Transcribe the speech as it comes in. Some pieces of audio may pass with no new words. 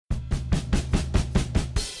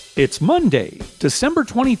It's Monday, December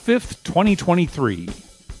 25th, 2023,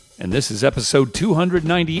 and this is episode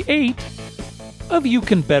 298 of You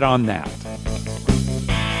Can Bet on That.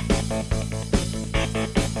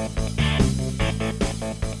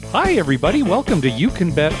 Hi, everybody. Welcome to You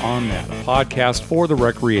Can Bet on That, a podcast for the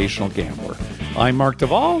recreational gambler. I'm Mark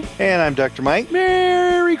Duvall. And I'm Dr. Mike.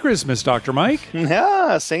 Merry Christmas, Dr. Mike.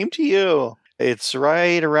 Yeah, same to you. It's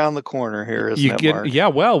right around the corner here, isn't it, Mark? Yeah,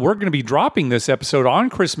 well, we're going to be dropping this episode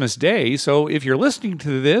on Christmas Day, so if you're listening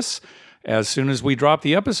to this as soon as we drop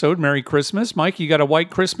the episode, Merry Christmas. Mike, you got a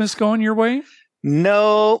white Christmas going your way?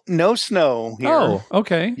 No snow here. Oh,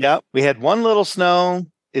 okay. Yep, we had one little snow.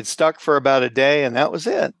 It stuck for about a day, and that was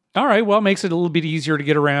it. All right, well, it makes it a little bit easier to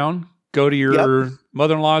get around. Go to your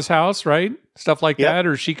mother-in-law's house, right? Stuff like that,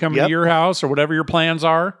 or is she coming to your house, or whatever your plans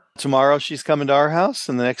are? Tomorrow she's coming to our house,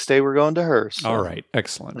 and the next day we're going to hers. So. All right,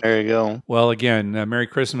 excellent. There you go. Well, again, Merry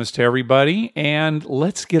Christmas to everybody, and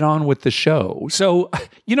let's get on with the show. So,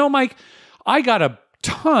 Mike, I got a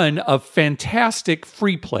ton of fantastic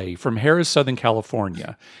free play from Harrah's, Southern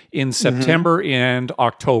California in September and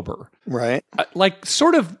October. Right.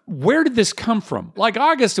 Where did this come from? Like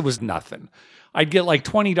August, it was nothing. I'd get like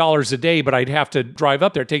 $20 a day, but I'd have to drive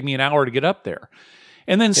up there. It'd take me an hour to get up there.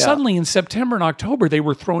 And then suddenly in September and October, they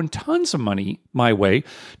were throwing tons of money my way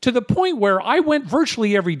to the point where I went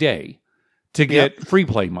virtually every day to get free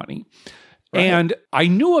play money. Right. And I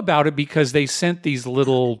knew about it because they sent these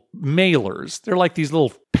little mailers. They're like these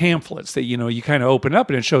little pamphlets that, you kind of open up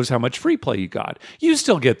and it shows how much free play you got. You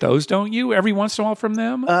still get those, don't you? Every once in a while from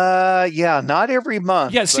them? Yeah, not every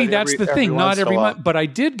month. Yeah, see, that's the thing. Not every month. But I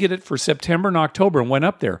did get it for September and October and went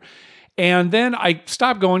up there. And then I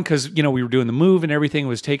stopped going because, we were doing the move and everything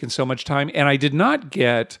was taking so much time. And I did not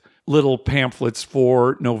get little pamphlets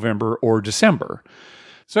for November or December.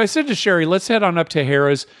 So I said to Sherry, let's head on up to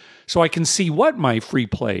Harrah's so I can see what my free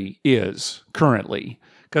play is currently,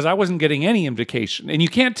 because I wasn't getting any indication. And you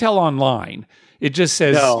can't tell online. It just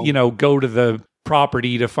says, go to the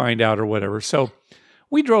property to find out or whatever. So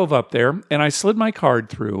we drove up there and I slid my card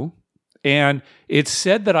through. And it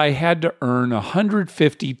said that I had to earn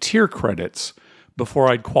 150 tier credits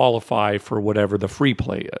before I'd qualify for whatever the free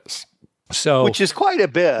play is. So, which is quite a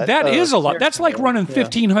bit. That is a lot. That's like running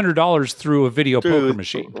 $1,500 through a video poker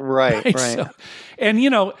machine. Right. So, and,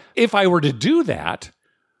 if I were to do that,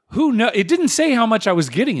 who knows? It didn't say how much I was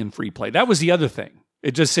getting in free play. That was the other thing.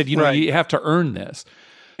 It just said, you have to earn this.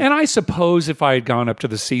 And I suppose if I had gone up to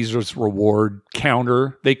the Caesars reward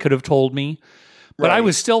counter, they could have told me. But I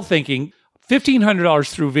was still thinking,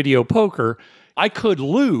 $1,500 through video poker, I could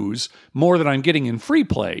lose more than I'm getting in free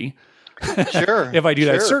play. Sure. If I do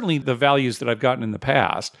that. Certainly the values that I've gotten in the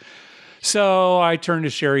past. So I turned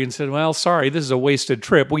to Sherry and said, well, sorry, this is a wasted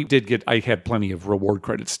trip. I had plenty of reward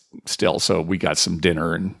credits still, so we got some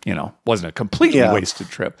dinner and, wasn't a completely wasted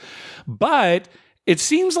trip. But it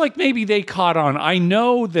seems like maybe they caught on. I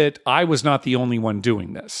know that I was not the only one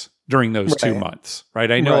doing this during those 2 months, right?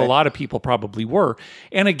 I know a lot of people probably were.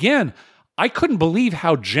 And again, I couldn't believe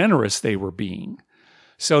how generous they were being.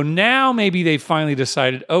 So now maybe they finally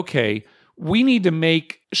decided, okay, we need to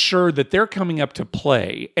make sure that they're coming up to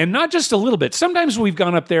play. And not just a little bit. Sometimes we've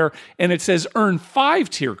gone up there and it says earn 5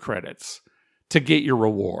 tier credits to get your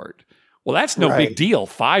reward. Well, that's no big deal,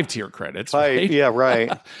 5 tier credits. Right? Yeah,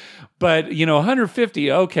 right. But,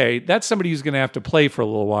 150, okay, that's somebody who's going to have to play for a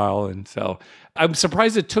little while. And so I'm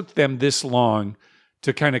surprised it took them this long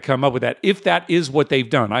to kind of come up with that, if that is what they've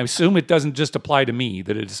done. I assume it doesn't just apply to me,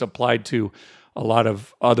 that it's applied to a lot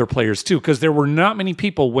of other players too, because there were not many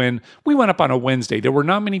people when we went up on a Wednesday. There were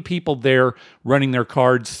not many people there running their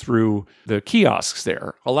cards through the kiosks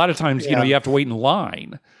there. A lot of times, you have to wait in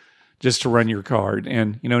line just to run your card.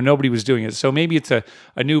 And, nobody was doing it. So maybe it's a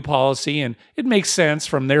new policy, and it makes sense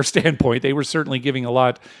from their standpoint. They were certainly giving a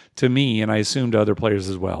lot to me, and I assume to other players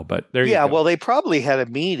as well. But there you go. Yeah, well, they probably had a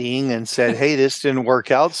meeting and said, hey, this didn't work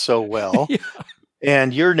out so well.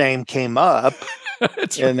 And your name came up.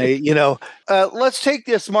 That's and right. They, let's take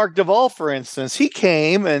this Mark Duvall, for instance. He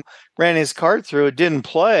came and ran his card through. It didn't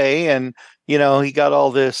play. And, he got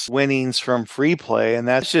all this winnings from free play, and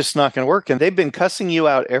that's just not going to work. And they've been cussing you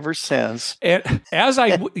out ever since. And as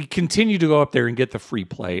I continue to go up there and get the free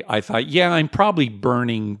play, I thought, I'm probably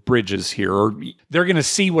burning bridges here, or they're going to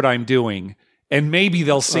see what I'm doing. And maybe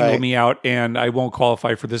they'll single me out and I won't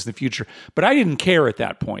qualify for this in the future. But I didn't care at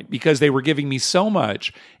that point because they were giving me so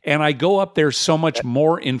much. And I go up there so much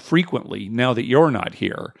more infrequently now that you're not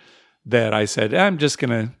here, that I said, I'm just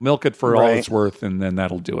going to milk it for all it's worth, and then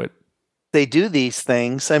that'll do it. They do these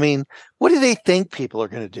things. I mean, what do they think people are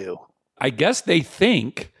going to do? I guess they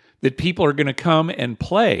think that people are going to come and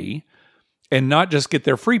play and not just get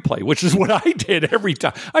their free play, which is what I did every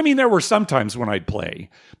time. I mean, there were some times when I'd play,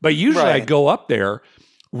 but usually I'd go up there,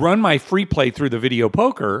 run my free play through the video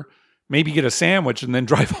poker, maybe get a sandwich, and then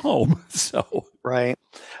drive home. So right.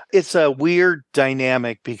 It's a weird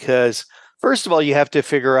dynamic because, first of all, you have to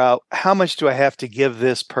figure out how much do I have to give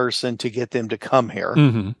this person to get them to come here?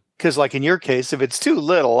 Because like in your case, if it's too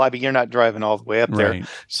little, I mean, you're not driving all the way up there.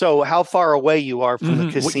 So how far away you are from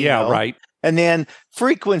the casino. Yeah, right. And then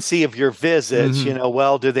frequency of your visits,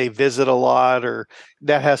 well, do they visit a lot, or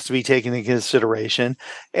that has to be taken into consideration.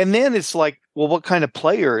 And then it's like, well, what kind of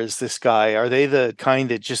player is this guy? Are they the kind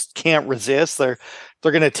that just can't resist? They're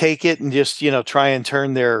going to take it and just, try and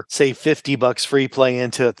turn their, say, $50 free play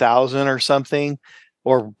into 1,000 or something,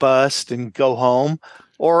 or bust and go home.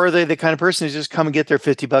 Or are they the kind of person who just come and get their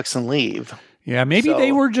 $50 and leave? Yeah, maybe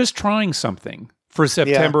they were just trying something for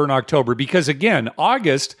September and October, because again,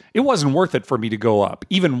 August, it wasn't worth it for me to go up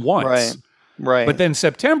even once. Right. But then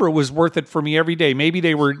September was worth it for me every day. Maybe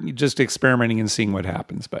they were just experimenting and seeing what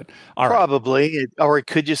happens, but probably, or it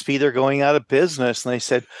could just be they're going out of business and they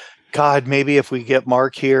said, God, maybe if we get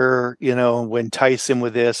Mark here, we'll entice him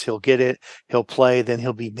with this, he'll get it, he'll play, then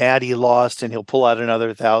he'll be mad he lost and he'll pull out another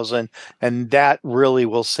 1,000. And that really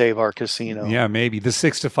will save our casino. Yeah, maybe. The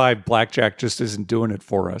 6-5 blackjack just isn't doing it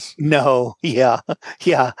for us. No. Yeah.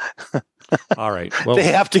 All right. Well, they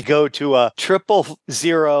have to go to a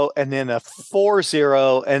 000 and then a 40,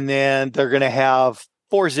 and then they're going to have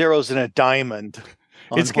 4 zeros and a diamond.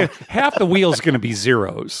 Half the wheel's going to be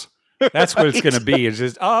zeros. That's what it's going to be. It's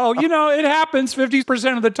just, it happens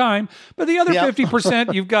 50% of the time, but the other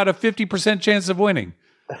 50%, you've got a 50% chance of winning.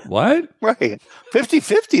 What? Right.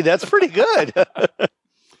 50-50. That's pretty good.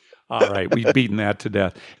 All right. We've beaten that to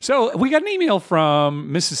death. So we got an email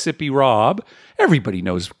from Mississippi Rob. Everybody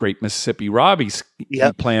knows great Mississippi Rob. He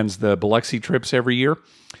plans the Biloxi trips every year.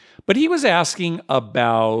 But he was asking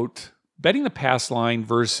about betting the pass line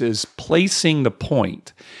versus placing the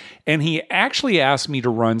point. And he actually asked me to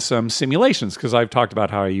run some simulations, because I've talked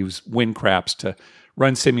about how I use win craps to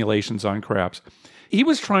run simulations on craps. He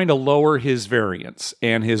was trying to lower his variance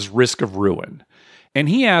and his risk of ruin. And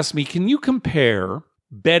he asked me, can you compare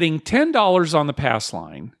betting $10 on the pass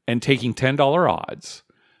line and taking $10 odds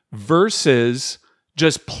versus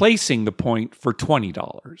just placing the point for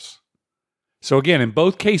 $20? So again, in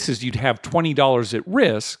both cases, you'd have $20 at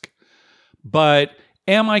risk, but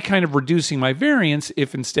am I kind of reducing my variance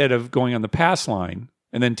if instead of going on the pass line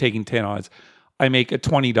and then taking 10 odds, I make a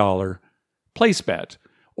 $20 place bet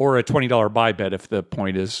or a $20 buy bet if the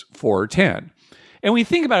point is 4 or 10? And we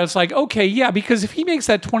think about it, it's like, okay, yeah, because if he makes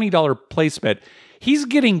that $20 place bet, he's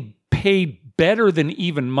getting paid better than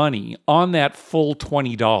even money on that full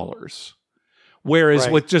 $20. Whereas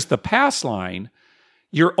with just the pass line,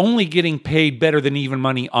 you're only getting paid better than even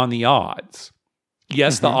money on the odds.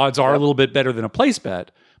 Yes, the odds are a little bit better than a place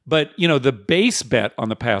bet, but the base bet on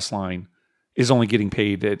the pass line is only getting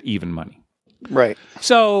paid at even money. Right.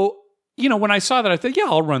 So, when I saw that, I thought, yeah,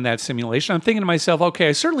 I'll run that simulation. I'm thinking to myself, okay,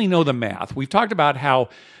 I certainly know the math. We've talked about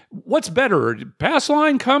what's better, pass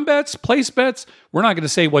line, come bets, place bets. We're not going to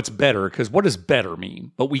say what's better, because what does better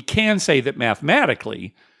mean? But we can say that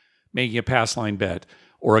mathematically, making a pass line bet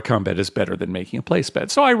or a come bet is better than making a place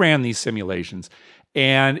bet. So I ran these simulations,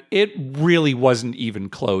 and it really wasn't even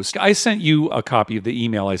close. I sent you a copy of the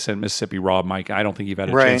email I sent Mississippi Rob, Mike. I don't think you've had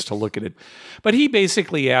a chance to look at it. But he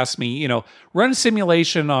basically asked me, run a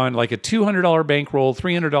simulation on like a $200 bankroll,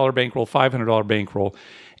 $300 bankroll, $500 bankroll.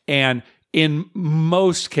 And in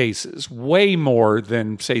most cases, way more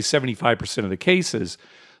than, say, 75% of the cases,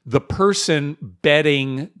 the person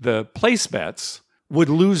betting the place bets would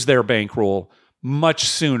lose their bankroll much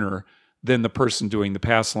sooner than the person doing the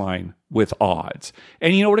pass line with odds.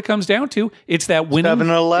 And you know what it comes down to? It's that winning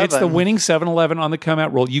 7-11. It's the winning 7-11 on the come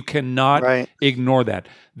out roll. You cannot ignore that.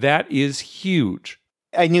 That is huge.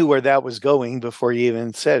 I knew where that was going before you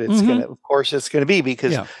even said it's going to, of course it's going to be,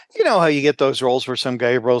 because you know how you get those rolls where some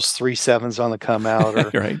guy rolls 3 sevens on the come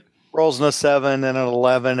out, or rolls in a 7 and an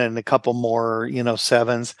 11 and a couple more,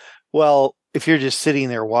 sevens. Well, if you're just sitting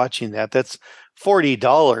there watching that, that's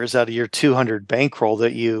 $40 out of your 200 bankroll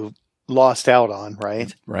that you lost out on,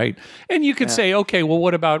 right? Right. And you could say, okay, well,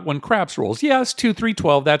 what about when craps rolls? Yes, 2, 3,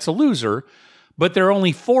 12, that's a loser, but there are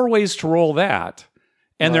only 4 ways to roll that.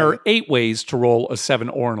 And there are 8 ways to roll a 7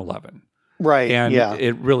 or an 11. Right. And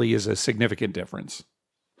it really is a significant difference.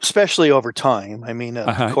 Especially over time. I mean,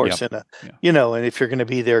 of course, and if you're going to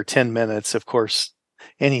be there 10 minutes, of course,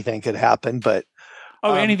 anything could happen, but.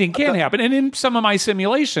 Anything can happen. And in some of my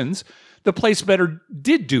simulations, the place better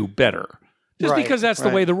did do better Just Right, because that's the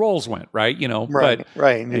right. way the rolls went, right? Right, But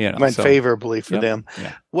right. you It know, went so favorably for yep, them.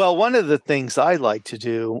 yeah. Well, one of the things I like to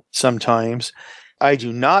do sometimes, I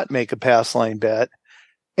do not make a pass line bet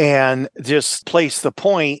and just place the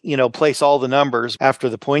point, place all the numbers after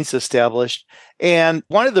the point's established. And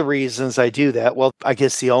one of the reasons I do that, well, I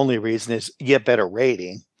guess the only reason is you get better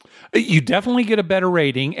rating. You definitely get a better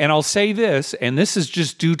rating. And I'll say this, and this is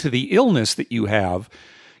just due to the illness that you have.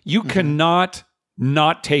 You cannot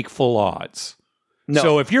not take full odds. No.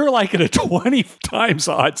 So if you're like at a 20 times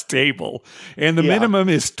odds table and the minimum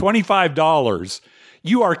is $25,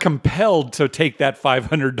 you are compelled to take that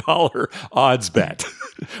 $500 odds bet.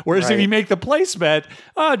 Whereas if you make the place bet,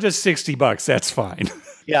 just $60, that's fine.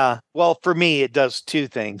 Yeah. Well, for me, it does two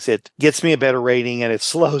things. It gets me a better rating and it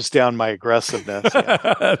slows down my aggressiveness.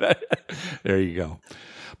 Yeah. There you go.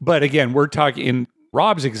 But again, we're talking in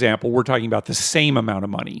Rob's example, we're talking about the same amount of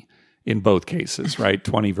money in both cases, right?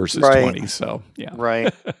 20 versus 20. So, yeah.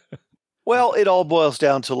 Right. Well, it all boils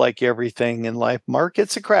down to like everything in life, Mark.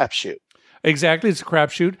 It's a crapshoot. Exactly. It's a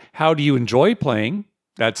crapshoot. How do you enjoy playing?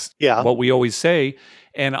 That's what we always say.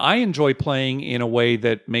 And I enjoy playing in a way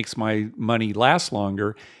that makes my money last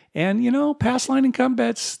longer. And, pass line and come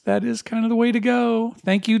bets, that is kind of the way to go.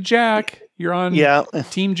 Thank you, Jack. You're on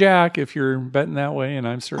Team Jack if you're betting that way. And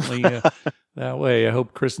I'm certainly that way. I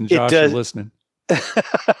hope Chris and Josh are listening.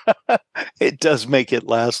 It does make it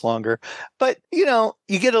last longer. But, you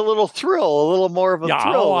get a little thrill, a little more of a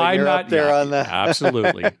thrill when you're up there on the...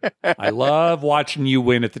 Absolutely. I love watching you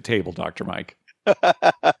win at the table, Dr. Mike.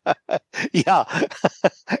 Yeah.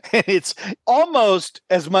 And it's almost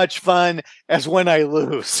as much fun as when I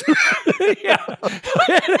lose. Yeah.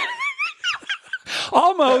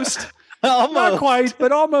 Almost. Not quite,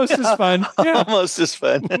 but almost as fun. Yeah. Almost as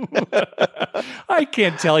fun. I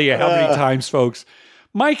can't tell you how many times, folks,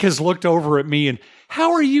 Mike has looked over at me and,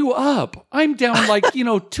 how are you up? I'm down like,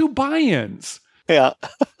 2 buy-ins. Yeah.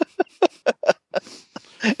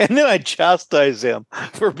 And then I chastise him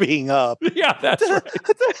for being up. Yeah, that's right.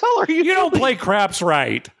 What the hell are you doing? You don't play craps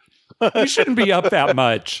right. You shouldn't be up that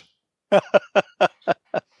much.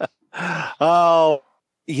 Oh,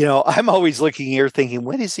 I'm always looking here thinking,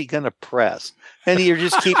 when is he going to press? And you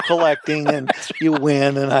just keep collecting and you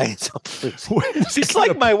win. And it's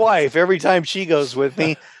like my wife. Every time she goes with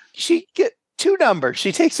me, she get 2 numbers.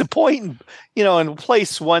 She takes a point and, and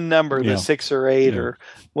place one number, the 6 or 8 or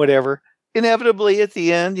whatever. Inevitably at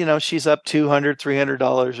the end, she's up $200,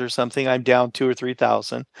 $300 or something. I'm down 2,000 or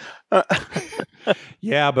 3,000.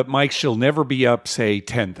 Yeah, but Mike, she'll never be up, say,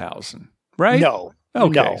 10,000, right? No.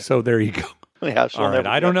 Okay, no. So there you go. Yeah, all right.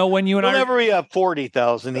 I don't know when you and I never be up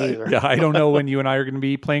 40,000 either. Yeah, I don't know when you and I are going to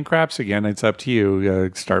be playing craps again. It's up to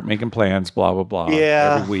you. Start making plans. Blah blah blah.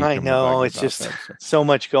 Yeah, every week I know. It's just so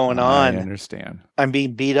much going on. I understand. I'm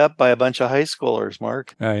being beat up by a bunch of high schoolers,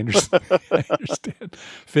 Mark. I understand. I understand.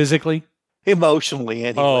 Physically, emotionally,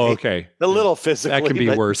 anyway. Oh, okay. A little physically. That can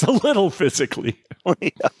be worse. A little physically.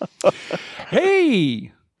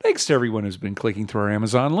 Hey. Thanks to everyone who's been clicking through our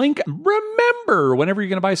Amazon link. Remember, whenever you're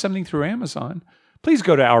going to buy something through Amazon, please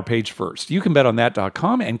go to our page first. You can bet on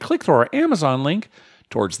that.com and click through our Amazon link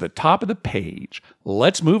towards the top of the page.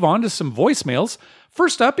 Let's move on to some voicemails.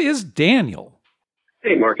 First up is Daniel.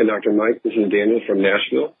 Hey, Mark and Dr. Mike. This is Daniel from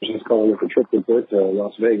Nashville. I was just calling with a trip report to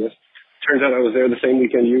Las Vegas. Turns out I was there the same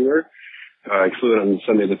weekend you were. I flew in on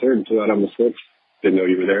Sunday the 3rd and flew out on the 6th. Didn't know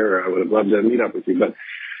you were there, or I would have loved to meet up with you. But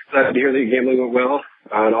glad to hear that your gambling went well.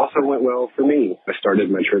 It also went well for me. I started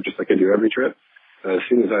my trip just like I do every trip. As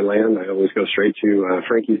soon as I land, I always go straight to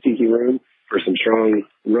Frankie's Tiki Room for some strong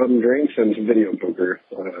rum drinks and some video poker.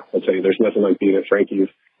 I'll tell you, there's nothing like being at Frankie's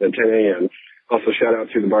at 10 a.m. Also, shout out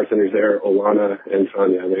to the bartenders there, Olana and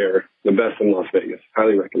Tanya. They're the best in Las Vegas.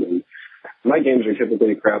 Highly recommend. My games are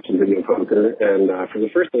typically craps and video poker, and for the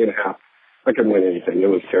first day and a half, I couldn't win anything. It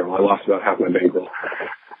was terrible. I lost about half my bankroll.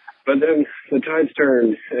 But then the tides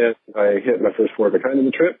turned, and I hit my first 4 of a kind of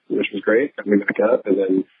the trip, which was great. Got me back up, and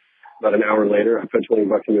then about an hour later, I put $20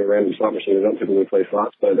 into a random slot machine. I don't typically play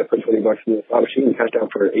slots, but I put $20 in the slot machine and cashed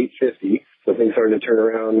out for $8.50. So things started to turn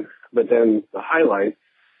around. But then the highlight,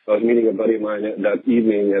 I was meeting a buddy of mine that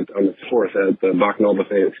evening on the 4th at the Bacchanal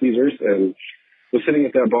Buffet at Caesars, and was sitting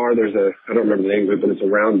at that bar. There's I don't remember the name of it, but it's a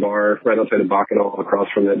round bar right outside of Bacchanal across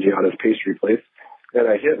from that Giada's pastry place. And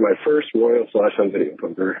I hit my first royal flush on video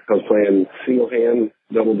poker. I was playing single hand,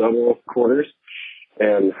 double quarters.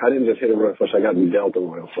 And I didn't just hit a royal flush, I got dealt a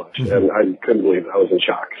royal flush. And I couldn't believe it. I was in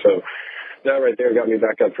shock. So that right there got me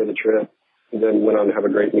back up for the trip. And then went on to have a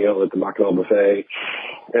great meal at the Bacchanal Buffet.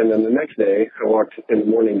 And then the next day, I walked in the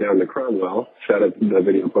morning down to Cromwell, sat at the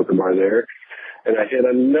video poker bar there. and I hit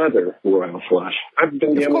another royal flush. I've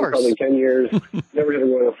been gambling probably 10 years, never hit a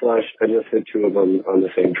royal flush. I just hit 2 of them on the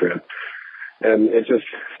same trip. And it just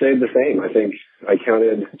stayed the same. I think I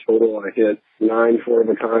counted total. I hit 9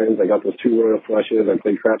 4-of-a-kinds. I got those 2 royal flushes. I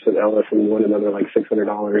played craps at Ellis and won another like $600.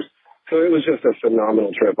 So it was just a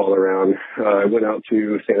phenomenal trip all around. I went out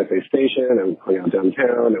to Santa Fe Station and hung out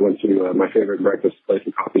downtown. I went to my favorite breakfast place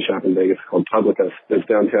and coffee shop in Vegas called Publicus. It's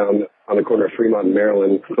downtown on the corner of Fremont and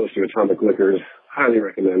Maryland, close to Atomic Liquors. Highly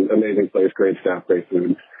recommend. Amazing place, great staff, great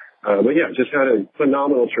food. But yeah, just had a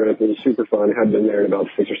phenomenal trip. It was super fun. Had been there in about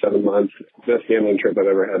 6 or 7 months. Best gambling trip I've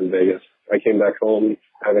ever had in Vegas. I came back home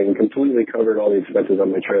having completely covered all the expenses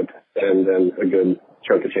on my trip and then a good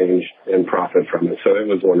chunk of change and profit from it. So it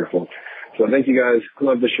was wonderful. So thank you guys.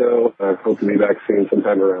 Love the show. Hope to be back soon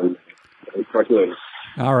sometime around. Talk to you later.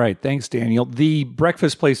 All right. Thanks, Daniel. The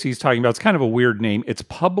breakfast place he's talking about, it's kind of a weird name. It's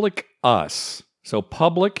Public Us. So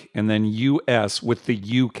public and then US with the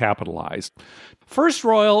U capitalized. First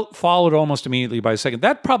royal followed almost immediately by a second.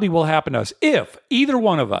 That probably will happen to us. If either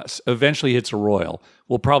one of us eventually hits a royal,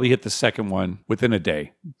 we'll probably hit the second one within a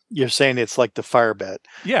day. You're saying it's like the fire bet.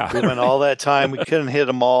 Yeah. We went all that time. We couldn't hit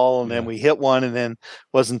them all. And then we hit one. And then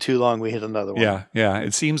wasn't too long. We hit another one. Yeah. Yeah.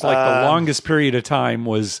 It seems like the longest period of time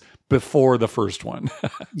was before the first one.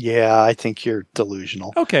 Yeah, I think you're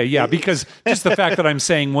delusional. Okay, yeah, because just the fact that I'm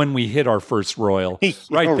saying when we hit our first royal,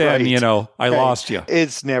 right then, you know, I lost you.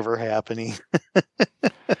 It's never happening.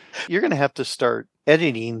 You're going to have to start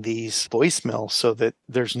editing these voicemails so that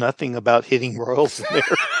there's nothing about hitting royals in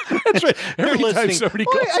there. That's right. Every time somebody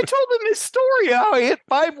calls, I told them this story how I hit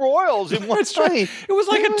 5 royals in one night. Right. It was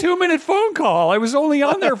like a 2-minute phone call. I was only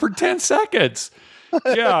on there for 10 seconds.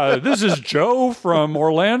 Yeah, this is Joe from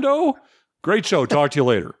Orlando. Great show. Talk to you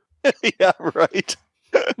later. Yeah, right.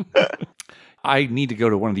 I need to go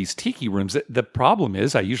to one of these tiki rooms. The problem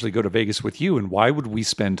is I usually go to Vegas with you, and why would we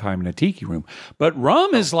spend time in a tiki room? But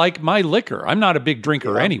rum is like my liquor. I'm not a big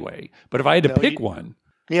drinker anyway, but if I had to pick one.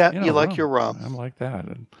 Yeah, you like your rum. I'm like that.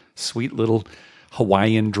 And sweet little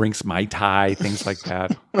Hawaiian drinks, Mai Tai, things like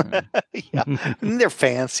that. Yeah, and they're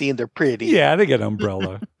fancy and they're pretty. Yeah, they get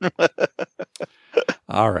umbrella.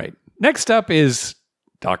 All right. Next up is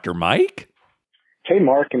Dr. Mike. Hey,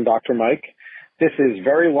 Mark and Dr. Mike. This is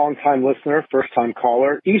very long-time listener, first-time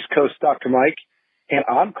caller, East Coast Dr. Mike, and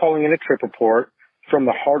I'm calling in a trip report from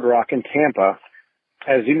the Hard Rock in Tampa.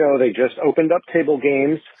 As you know, they just opened up table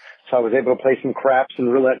games, so I was able to play some craps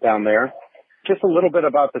and roulette down there. Just a little bit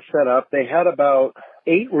about the setup. They had about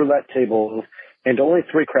 8 roulette tables and only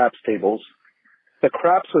 3 craps tables. The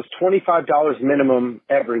craps was $25 minimum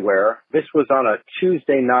everywhere. This was on a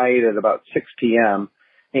Tuesday night at about 6 p.m.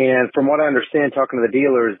 And from what I understand, talking to the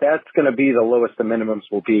dealers, that's going to be the lowest the minimums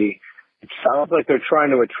will be. It sounds like they're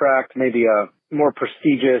trying to attract maybe a more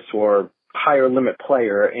prestigious or higher limit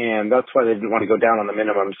player, and that's why they didn't want to go down on the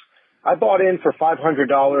minimums. I bought in for $500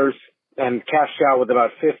 and cashed out with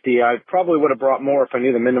about $50. I probably would have brought more if I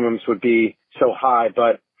knew the minimums would be so high,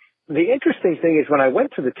 but the interesting thing is when I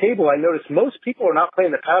went to the table, I noticed most people are not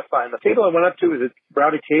playing the pass line. The table I went up to was a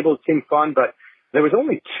rowdy table. It seemed fun, but there was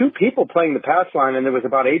only 2 people playing the pass line, and there was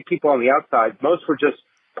about 8 people on the outside. Most were just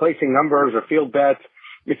placing numbers or field bets.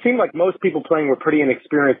 It seemed like most people playing were pretty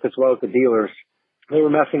inexperienced as well as the dealers. They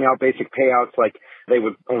were messing out basic payouts, like they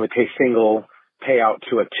would only pay single payout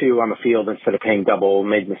to a 2 on the field instead of paying double,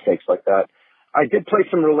 made mistakes like that. I did play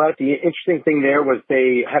some roulette. The interesting thing there was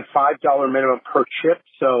they had $5 minimum per chip,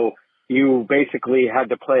 so you basically had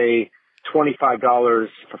to play $25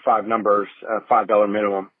 for 5 numbers, $5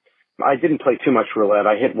 minimum. I didn't play too much roulette.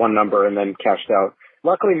 I hit 1 number and then cashed out.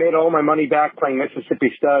 Luckily, made all my money back playing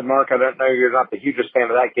Mississippi Stud. Mark, I don't know, you're not the hugest fan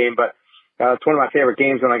of that game, but it's one of my favorite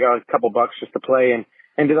games when I got a couple bucks just to play, and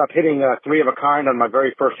ended up hitting 3 of a kind on my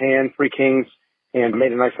very first hand, 3 kings, and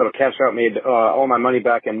made a nice little cash out, made all my money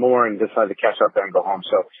back and more, and decided to cash out there and go home.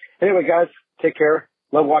 So anyway, guys, take care.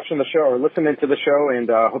 Love watching the show or listening to the show, and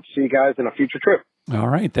hope to see you guys in a future trip. All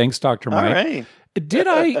right. Thanks, Dr. Mike. All right. Did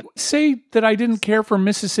I say that I didn't care for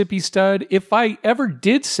Mississippi Stud? If I ever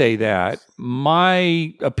did say that,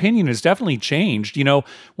 my opinion has definitely changed. You know,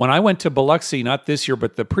 when I went to Biloxi, not this year,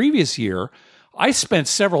 but the previous year, I spent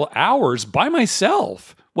several hours by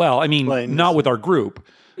myself. Well, I mean, not with our group.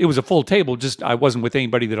 It was a full table, just I wasn't with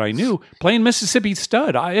anybody that I knew, playing Mississippi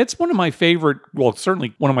Stud. It's one of my favorite, well,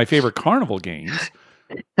 certainly one of my favorite carnival games.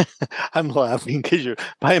 I'm laughing because you're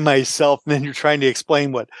by myself and then you're trying to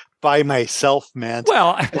explain what by myself meant.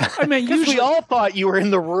 Well, I mean, Because usually we all thought you were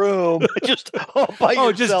in the room, just all by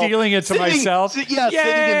yourself. just dealing it to myself. Yeah, sitting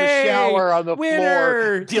in the shower on the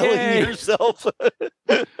floor, dealing yourself.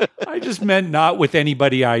 I just meant not with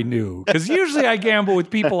anybody I knew, because usually I gamble with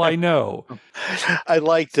people I know. I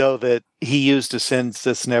like, though, that he used a sentence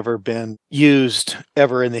that's never been used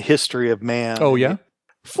ever in the history of man. Oh, yeah?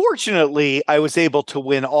 Fortunately, I was able to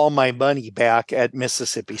win all my money back at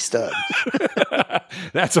Mississippi Stud.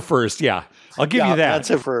 That's a first, yeah. I'll give you that. That's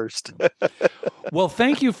a first. Well,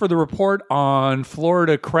 thank you for the report on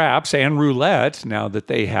Florida craps and roulette, now that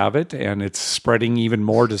they have it, and it's spreading even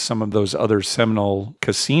more to some of those other Seminole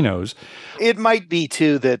casinos. It might be,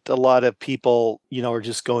 too, that a lot of people, are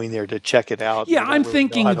just going there to check it out. Yeah, I'm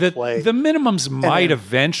thinking that the minimums might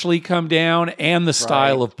eventually come down, and the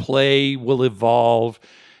style of play will evolve.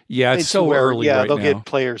 Yeah, it's so early right now. Yeah, they'll get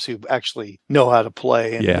players who actually know how to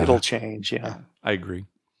play, and it'll change, I agree.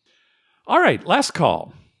 All right, last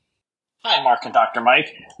call. Hi, Mark and Dr.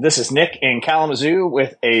 Mike. This is Nick in Kalamazoo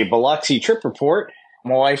with a Biloxi trip report.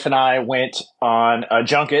 My wife and I went on a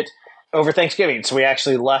junket over Thanksgiving. So we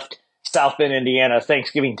actually left South Bend, Indiana,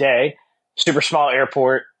 Thanksgiving Day. Super small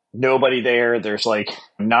airport, nobody there. There's like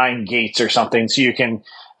 9 gates or something. So you can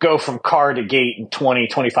go from car to gate in 20,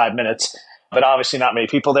 25 minutes. But obviously not many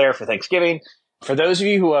people there for Thanksgiving. For those of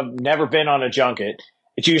you who have never been on a junket,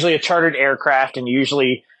 it's usually a chartered aircraft, and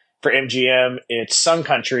usually for MGM, it's Sun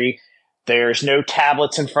Country. There's no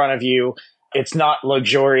tablets in front of you. It's not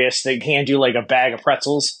luxurious. They hand you like a bag of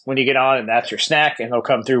pretzels when you get on, and that's your snack. And they'll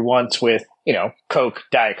come through once with, Coke,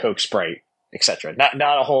 Diet Coke, Sprite, etc.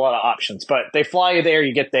 Not a whole lot of options, but they fly you there.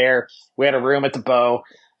 You get there. We had a room at the Beau.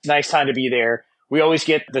 Nice time to be there. We always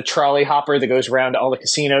get the trolley hopper that goes around to all the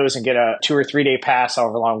casinos and get a 2 or 3 day pass,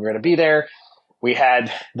 however long we're going to be there. We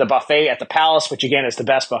had the buffet at the Palace, which again is the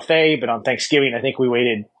best buffet. But on Thanksgiving, I think we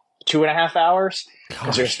waited 2.5 hours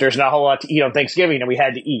because there's not a whole lot to eat on Thanksgiving, and we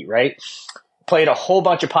had to eat, right? Played a whole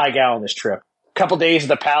bunch of Pai Gow on this trip. A couple days at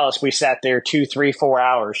the Palace, we sat there 2, 3, 4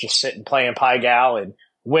 hours just sitting playing Pai Gow and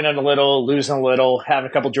winning a little, losing a little, having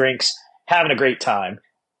a couple drinks, having a great time.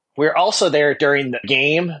 We were also there during the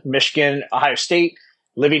game, Michigan, Ohio State,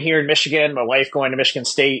 living here in Michigan, my wife going to Michigan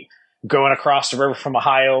State, going across the river from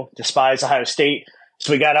Ohio, despise Ohio State.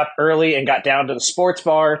 So we got up early and got down to the sports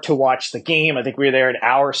bar to watch the game. I think we were there an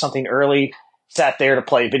hour or something early, sat there to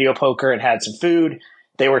play video poker and had some food.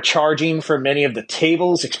 They were charging for many of the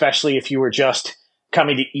tables, especially if you were just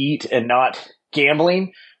coming to eat and not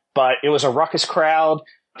gambling. But it was a ruckus crowd,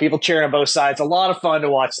 people cheering on both sides. A lot of fun to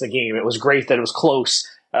watch the game. It was great that it was close,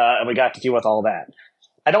 and we got to deal with all that.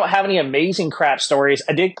 I don't have any amazing crap stories.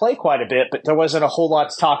 I did play quite a bit, but there wasn't a whole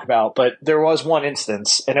lot to talk about. But there was one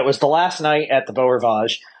instance, and it was the last night at the Beau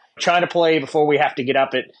Rivage, trying to play before we have to get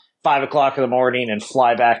up at 5 o'clock in the morning and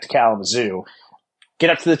fly back to Kalamazoo.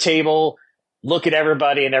 Get up to the table, look at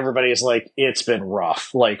everybody, and everybody is like, it's been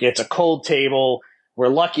rough. Like, it's a cold table. We're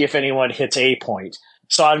lucky if anyone hits a point.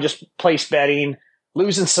 So I'm just place betting,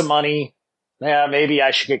 losing some money. Yeah, maybe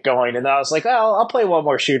I should get going. And then I was like, oh, I'll play one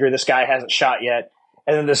more shooter. This guy hasn't shot yet.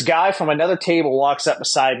 And then this guy from another table walks up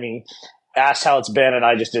beside me, asks how it's been, and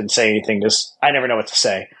I just didn't say anything. I never know what to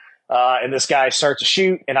say. And this guy starts to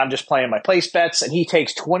shoot, and I'm just playing my place bets, and he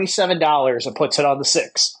takes $27 and puts it on the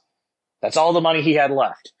 6. That's all the money he had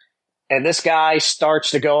left. And this guy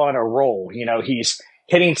starts to go on a roll. He's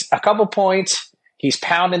hitting a couple points. He's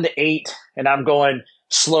pounding the 8, and I'm going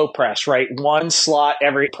slow press, right? 1 slot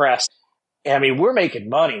every press. I mean, we're making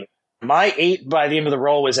money. My 8 by the end of the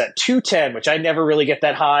roll was at 210, which I never really get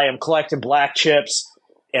that high. I'm collecting black chips.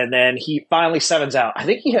 And then he finally 7s out. I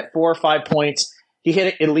think he hit 4 or 5 points. He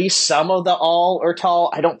hit at least some of the all or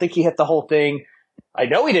tall. I don't think he hit the whole thing. I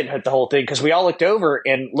know he didn't hit the whole thing because we all looked over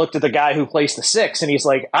and looked at the guy who placed the 6. And he's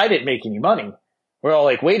like, I didn't make any money. We're all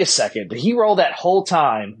like, wait a second. Did he roll that whole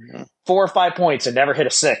time 4 or 5 points and never hit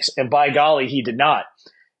a 6? And by golly, he did not.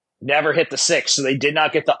 Never hit the 6. So they did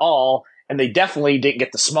not get the all. And they definitely didn't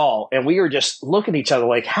get the small. And we were just looking at each other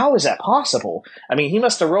like, how is that possible? I mean, he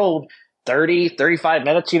must have rolled 30, 35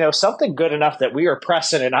 minutes, something good enough that we were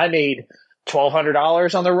pressing. And I made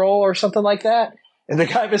 $1,200 on the roll or something like that. And the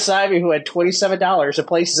guy beside me who had $27 and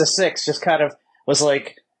places a 6 just kind of was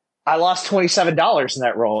like, I lost $27 in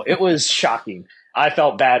that roll. It was shocking. I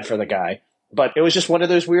felt bad for the guy. But it was just one of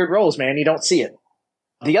those weird rolls, man. You don't see it.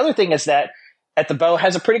 The other thing is that at the Beau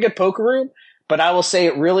has a pretty good poker room. But I will say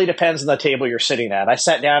it really depends on the table you're sitting at. I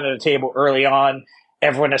sat down at a table early on.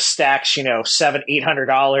 Everyone has stacks, $700,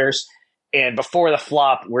 $800. And before the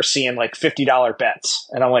flop, we're seeing like $50 bets.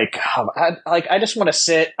 And I'm like, I just want to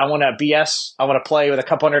sit. I want to BS. I want to play with a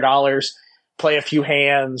couple $100, play a few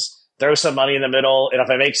hands. throw some money in the middle. And if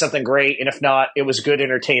I make something great, and if not, it was good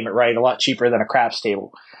entertainment, right? A lot cheaper than a craps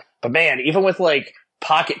table. But man, even with like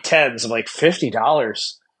pocket tens of like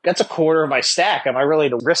 $50, that's a quarter of my stack. Am I really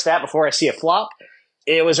to risk that before I see a flop?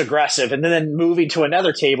 It was aggressive. And then moving to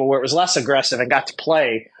another table where it was less aggressive and got to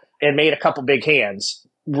play and made a couple big hands,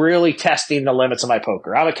 really testing the limits of my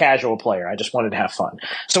poker. I'm a casual player. I just wanted to have fun.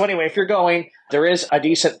 So anyway, if you're going, there is a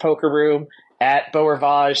decent poker room at Beau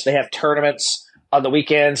Rivage. They have tournaments on the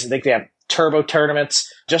weekends. I think they have turbo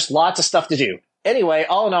tournaments, just lots of stuff to do. Anyway,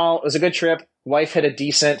 all in all, it was a good trip. Wife hit a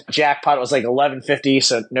decent jackpot. It was like $11.50,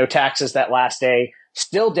 so no taxes that last day.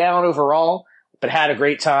 Still down overall, but had a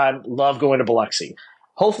great time. Love going to Biloxi.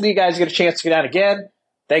 Hopefully you guys get a chance to get out again.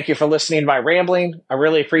 Thank you for listening to my rambling. I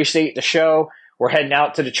really appreciate the show. We're heading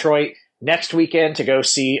out to Detroit next weekend to go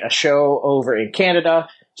see a show over in Canada.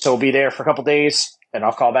 So we'll be there for a couple days, and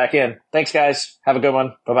I'll call back in. Thanks, guys. Have a good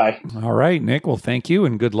one. Bye-bye. All right, Nick. Well, thank you,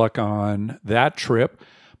 and good luck on that trip.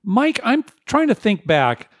 Mike, I'm trying to think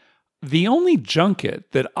back. The only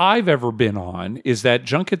junket that I've ever been on is that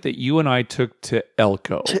junket that you and I took to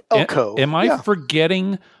Elko. Am I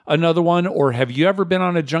forgetting another one, or have you ever been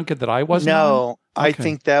on a junket that I wasn't on? No, I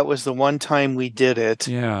think that was the one time we did it.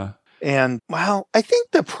 Yeah. And, well, I think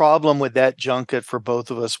the problem with that junket for both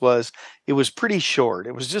of us was it was pretty short.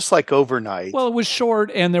 It was just like overnight. Well, it was short,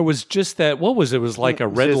 and there was just that, what was it? It was like a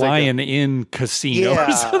Red Lion Inn casino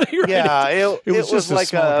or something, right? Yeah, it was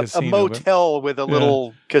like a motel with a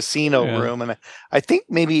little casino room. And I think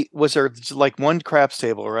maybe, was there like one craps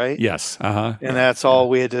table, right? Yes. Uh-huh. And that's all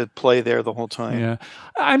we had to play there the whole time. Yeah.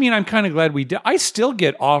 I mean, I'm kind of glad we did. I still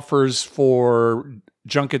get offers for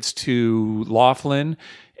junkets to Laughlin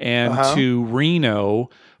and to Reno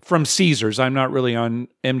from Caesars. I'm not really on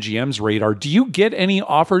MGM's radar. Do you get any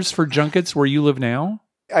offers for junkets where you live now?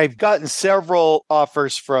 I've gotten several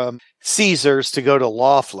offers from Caesars to go to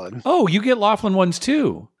Laughlin. Oh, you get Laughlin ones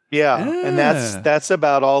too. Yeah, and that's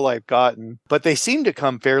about all I've gotten. But they seem to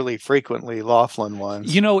come fairly frequently, Laughlin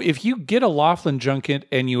ones. You know, if you get a Laughlin junket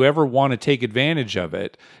and you ever want to take advantage of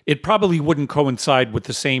it, it probably wouldn't coincide with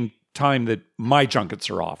the same time that my junkets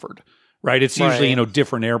are offered. Right. It's usually,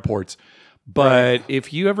 different airports. But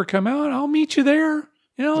if you ever come out, I'll meet you there.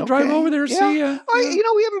 I'll drive over there, see you.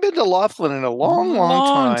 We haven't been to Laughlin in a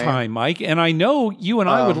long time, Mike. And I know you and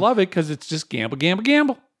I would love it because it's just gamble, gamble,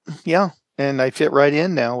 gamble. Yeah. And I fit right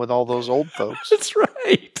in now with all those old folks. That's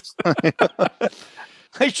right.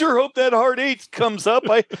 I sure hope that hard eight comes up.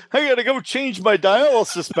 I got to go change my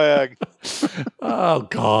dialysis bag. Oh,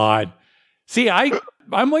 God. See,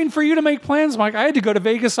 I'm waiting for you to make plans, Mike. I had to go to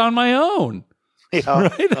Vegas on my own. Yeah,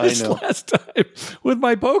 right? I know. Last time with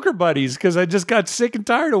my poker buddies because I just got sick and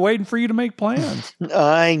tired of waiting for you to make plans.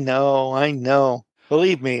 I know.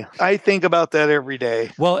 Believe me, I think about that every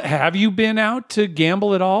day. Well, have you been out to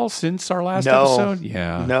gamble at all since our last episode?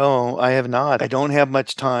 Yeah. No, I have not. I don't have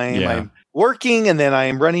much time. Yeah. I'm working, and then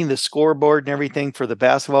I'm running the scoreboard and everything for the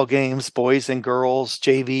basketball games, boys and girls,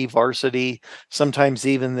 JV, varsity, sometimes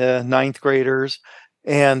even the ninth graders.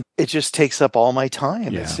 And it just takes up all my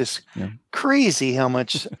time. Yeah. It's just crazy how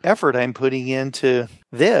much effort I'm putting into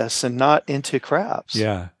this and not into craps.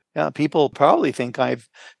 Yeah. Yeah. People probably think I've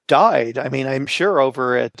died. I mean, I'm sure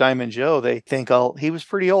over at Diamond Joe, they think he was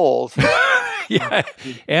pretty old. Yeah.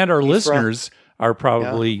 And our listeners are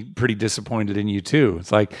probably pretty disappointed in you too.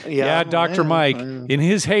 It's like, Dr. Mike, in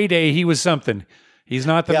his heyday, he was something. He's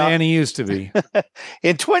not the man he used to be.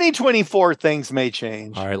 In 2024, things may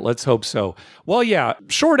change. All right, let's hope so. Well,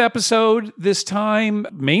 short episode this time,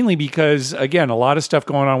 mainly because, again, a lot of stuff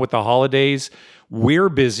going on with the holidays. We're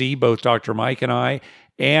busy, both Dr. Mike and I,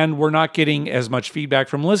 and we're not getting as much feedback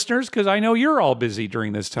from listeners because I know you're all busy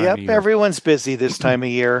during this time of year. Yep, everyone's busy this time of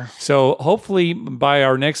year. So hopefully by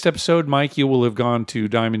our next episode, Mike, you will have gone to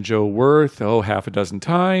Diamond Joe Worth, half a dozen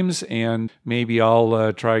times, and maybe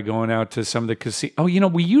I'll try going out to some of the casinos. Oh,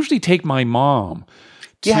 we usually take my mom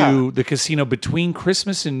to the casino between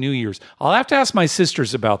Christmas and New Year's. I'll have to ask my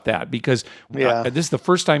sisters about that because this is the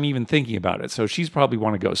first time even thinking about it. So she's probably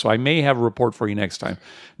want to go. So I may have a report for you next time.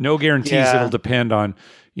 No guarantees. It'll depend on,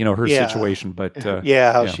 her situation, but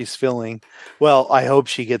how she's feeling. Well, I hope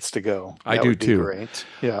she gets to go. I do too. Great.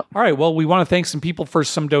 Yeah. All right. Well, we want to thank some people for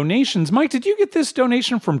some donations. Mike, did you get this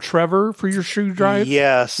donation from Trevor for your shoe drive?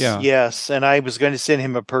 Yes. Yeah. Yes. And I was going to send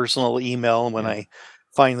him a personal email when I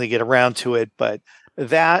finally get around to it, but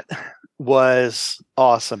that was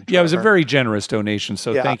awesome. Trevor. Yeah, it was a very generous donation.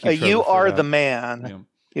 So thank you. You are the man. Yeah.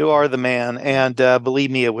 You are the man. And believe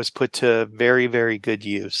me, it was put to very, very good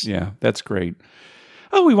use. Yeah, that's great.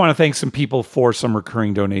 Oh, we want to thank some people for some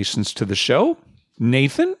recurring donations to the show.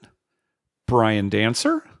 Nathan, Brian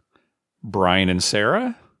Dancer, Brian and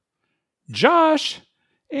Sarah, Josh,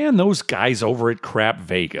 and those guys over at Crap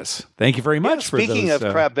Vegas. Thank you very much for those. Speaking of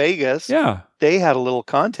Crap Vegas, yeah, they had a little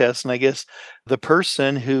contest, and I guess the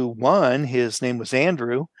person who won, his name was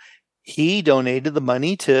Andrew, he donated the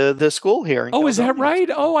money to the school here. Oh, is that right?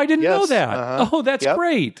 Oh, I didn't know that. Oh, that's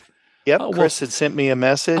great. Yep. Oh, Chris had sent me a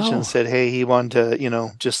message and said, hey, he wanted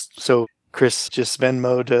to, just so Chris just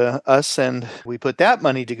Venmo to us, and we put that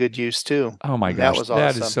money to good use too. Oh my gosh, that was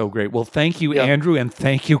awesome. That is so great. Well, thank you, Andrew, and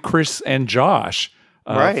thank you, Chris and Josh,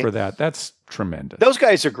 for that. That's tremendous. Those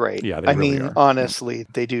guys are great. Yeah, they really are. Honestly,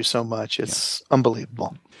 they do so much. It's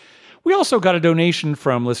unbelievable. We also got a donation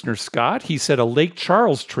from listener Scott. He said a Lake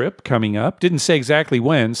Charles trip coming up. Didn't say exactly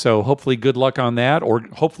when, so hopefully good luck on that, or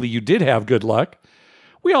hopefully you did have good luck.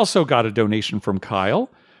 We also got a donation from Kyle.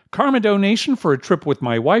 Karma donation for a trip with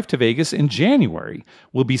my wife to Vegas in January.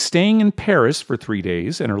 We'll be staying in Paris for 3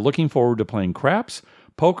 days and are looking forward to playing craps,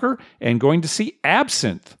 poker, and going to see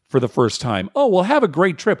Absinthe for the first time. Oh, we'll have a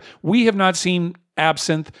great trip. We have not seen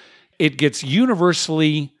Absinthe. It gets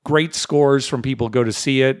universally great scores from people who go to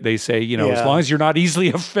see it. They say, as long as you're not easily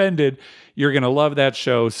offended, you're going to love that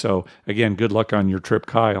show. So again, good luck on your trip,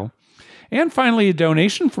 Kyle. And finally, a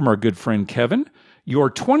donation from our good friend Kevin.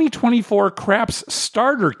 Your 2024 Craps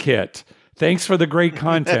Starter Kit. Thanks for the great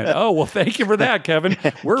content. Oh, well, thank you for that, Kevin.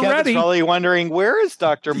 We're Kevin's ready. Probably wondering, where is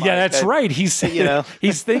Dr. Mike? Yeah, that's right. He's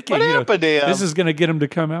he's thinking, what happened to him? This is going to get him to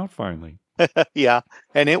come out finally. Yeah,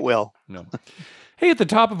 and it will. No. Hey, at the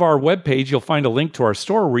top of our webpage, you'll find a link to our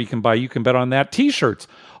store where you can buy You Can Bet on That t-shirts.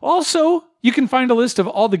 Also, you can find a list of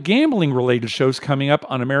all the gambling-related shows coming up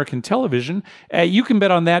on American television at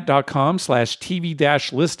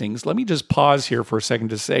youcanbetonthat.com/TV-listings. Let me just pause here for a second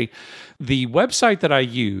to say the website that I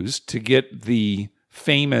used to get the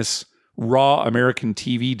famous raw American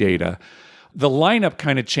TV data, the lineup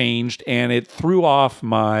kind of changed and it threw off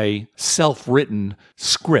my self-written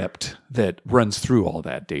script that runs through all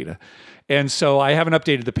that data. And so I haven't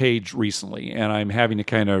updated the page recently, and I'm having to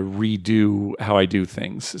kind of redo how I do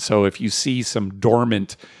things. So if you see some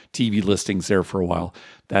dormant TV listings there for a while,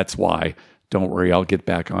 that's why. Don't worry, I'll get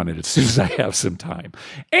back on it as soon as I have some time.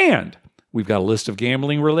 And we've got a list of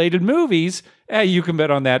gambling-related movies at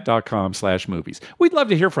youcanbetonthat.com/movies. We'd love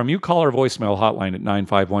to hear from you. Call our voicemail hotline at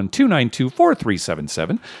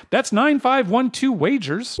 951-292-4377. That's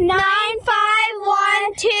 9512-WAGERS.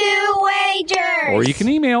 9512-WAGERS. Or you can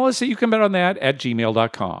email us at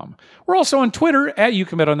youcanbetonThat@gmail.com. We're also on Twitter at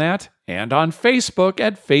YouCanBetOnThat and on Facebook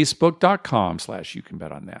at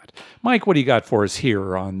facebook.com/YouCanBetOnThat. Mike, what do you got for us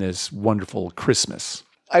here on this wonderful Christmas?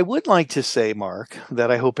 I would like to say, Mark, that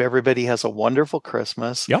I hope everybody has a wonderful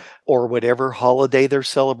Christmas or whatever holiday they're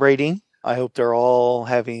celebrating. I hope they're all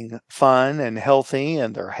having fun and healthy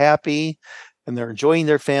and they're happy and they're enjoying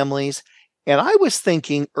their families. And I was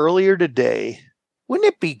thinking earlier today, wouldn't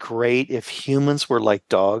it be great if humans were like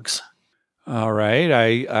dogs? All right.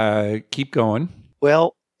 I keep going.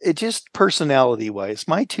 Well, it just personality-wise,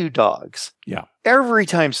 my two dogs. Yeah. Every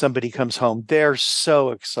time somebody comes home, they're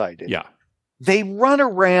so excited. Yeah. They run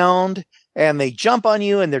around and they jump on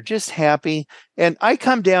you and they're just happy. And I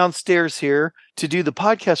come downstairs here to do the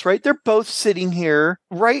podcast, right? They're both sitting here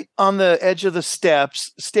right on the edge of the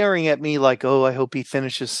steps, staring at me like, oh, I hope he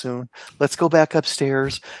finishes soon. Let's go back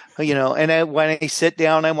upstairs. And when I sit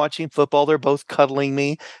down, I'm watching football. They're both cuddling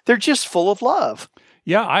me. They're just full of love.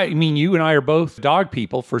 Yeah, I mean, you and I are both dog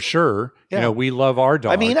people for sure. Yeah. We love our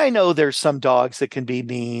dogs. I mean, I know there's some dogs that can be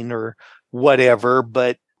mean or whatever,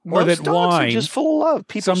 but or most that dogs whine. are just full of love.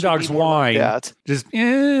 People some dogs whine. Like that. Just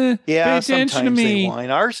pay attention to me. They whine.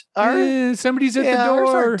 Ours somebody's at the door. Ours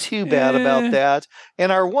aren't too bad about that.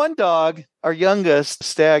 And our one dog, our youngest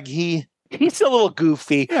Stag, he's a little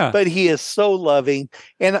goofy, but he is so loving.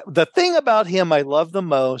 And the thing about him I love the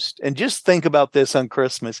most, and just think about this on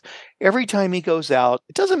Christmas, every time he goes out,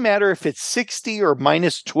 it doesn't matter if it's 60 or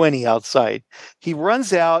minus 20 outside. He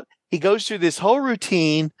runs out, he goes through this whole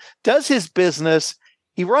routine, does his business.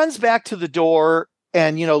 He runs back to the door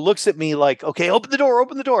and, looks at me like, okay, open the door,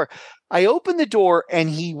 open the door. I open the door and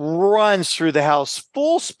he runs through the house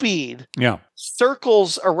full speed. Yeah.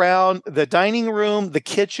 Circles around the dining room, the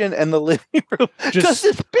kitchen, and the living room. Just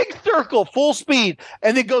this big circle, full speed,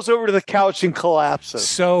 and then goes over to the couch and collapses.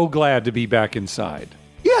 So glad to be back inside.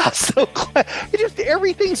 Yeah, so glad.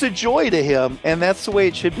 Everything's a joy to him, and that's the way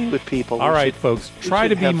it should be with people. All right, folks, try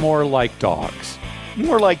to be more like dogs.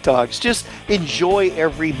 More like dogs. Just enjoy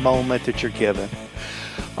every moment that you're given.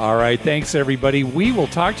 All right. Thanks, everybody. We will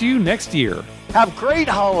talk to you next year. Have great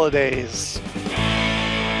holidays.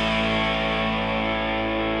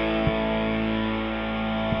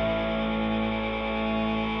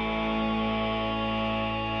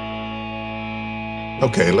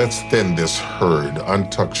 Okay, let's thin this herd.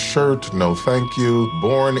 Untucked shirt, no thank you.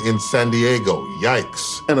 Born in San Diego,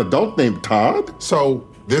 yikes. An adult named Todd? So,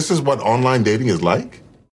 this is what online dating is like?